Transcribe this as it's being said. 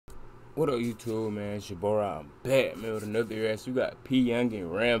What up, YouTube, man? It's your boy. I'm back, man, with another reaction. We got Yungin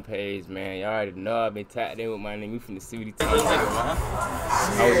Rampage, man. Y'all already know I've been tapped in with my nigga. We finna see what he talking about.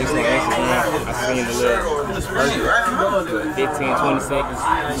 I was just on Instagram. I seen the little 15, 20 seconds. I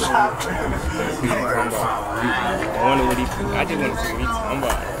wonder what he. I just want to see what he talking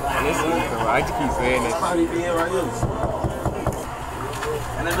about. Listen, I just keep saying this.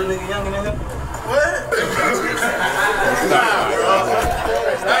 And that little nigga Yungin in here. Let's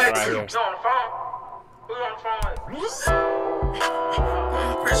start right here. You on the phone? Who you on the phone with?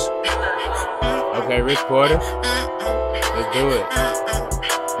 Okay, Rich Porter. Let's do it.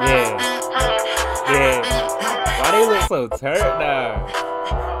 Yeah. Why they look so turned now?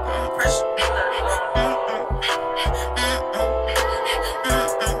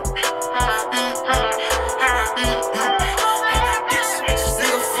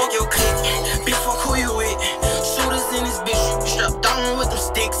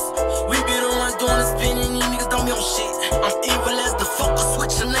 I'm evil as the fuck,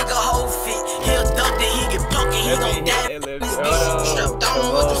 switch a nigga whole fit. He'll duck that he get bucket, he gon' die. This bitch strapped down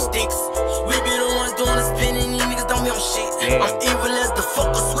with them sticks. We be the ones doing the spinning, these niggas don't be on shit. I'm evil as the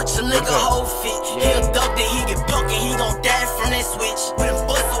fuck, switch a nigga whole fit. He'll duck that he get bucket, he gon' die from that switch. We done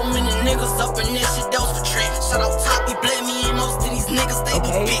bust so many niggas up in this shit, that was for Trent. Shut up top, he blame me and most of these niggas, they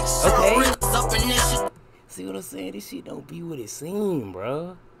be bitch. Shut up niggas up in this shit. See what I'm saying? This shit don't be what it seem,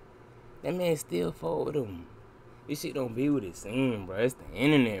 bro. That man still fought with him. This shit don't be what it seems, bro. It's the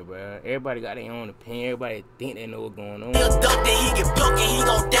internet, bro. Everybody got their own opinion. Everybody think they know what's going on. He'll duck that he get bucket, he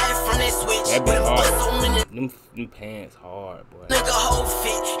gon' die from that switch. That be hard. Them pants hard, boy. Nigga whole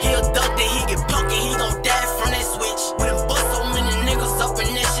fit. He'll duck that he get bucket, he gon' die from that switch. We done bust so many niggas up in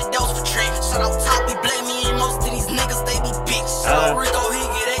that shit, that was for Trent. Shut up top, he blame me and most of these niggas, they be bitch. So Rico, he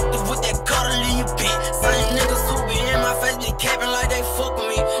get active with that cuddle in your bitch. Same niggas who be in my face, be capping like they fuck with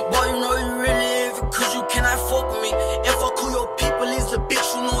me. Boy, you know you really cause you cannot fuck with me. And fuck who your people is, a bitch,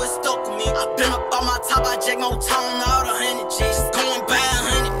 you know it's stuck with me. I been up on my top, I jack no tone, all the 100 G's. Going by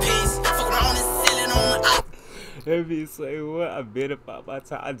 100 P's. Fuck around and selling on the out. That be say what? I been up on my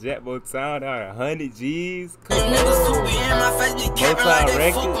top, I jack more town, out 100 G's. Come on. Niggas who be in my face, be capping like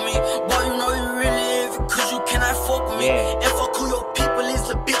they fuck with me. Boy, you know you really is, cause you cannot fuck with me. And fuck who your people is,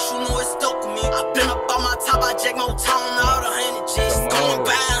 a bitch, you know it's stuck with me. I been up on my top, I jack no tone, all the 100 G's. Going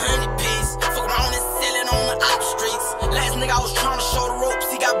by 100 P's. Fuck around and selling on the out streets. Last nigga I was trying to show the ropes,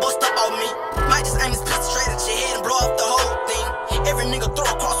 he got bust up on me. Might just aim his pistol straight at your head and blow up the whole thing. Every nigga throw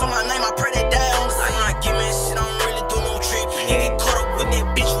a cross on my name, I pray they die on the scene. I give me that shit, I don't really do no trip. He get caught up with that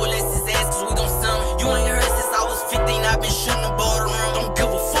bitch, well that's his ass, cause we gon' sell him. You ain't heard since I was 15, I been shooting the ball around. Don't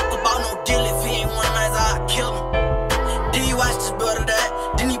give a fuck about no deal, if he ain't one night, I'll kill him. Did you watch this brother that?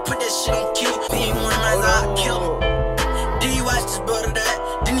 Didn't he put that shit on key? If he ain't one night, I'll kill him. Did you watch this brother that?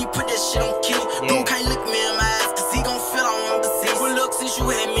 Didn't he put that shit on key? Dude can't look me in my eyes, cause he gon' feel I want to see. Well look, since you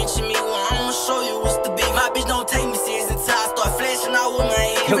had mentioned me, well I'ma show you what's the beef. My bitch don't take me serious until I start flashing out with my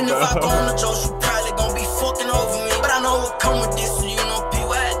hand. Even if I go on the joke, you probably gon' be fucking over me. But I know what come with this, so you know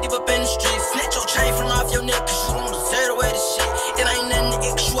people I deep up in the streets. Snatch your chain from off your neck, cause you don't deserve the way this shit. It ain't nothing to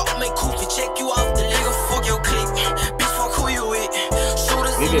X you out, make coopy, check you off the nigga, fuck your clique. Bitch, fuck who you with.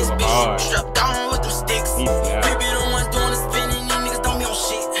 Shooters in this bitch, strapped down with them sticks. We be the ones doing the spinning, these niggas don't be on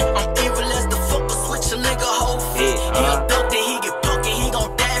shit. I'm evil as the fuck, switch a nigga whole fit. He'll duck that he get bucket, he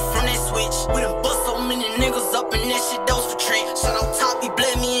gon' die from that switch. We done bust so many niggas up in that shit, that was for Trent. Shut up top, he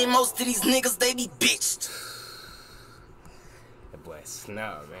blame me and most of these niggas, they be bitched. That boy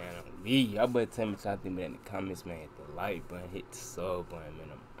snap, man. Y'all better tell me something in the comments, man. Hit the like button, hit the sub button, man.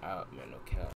 I'm out, man. No cap.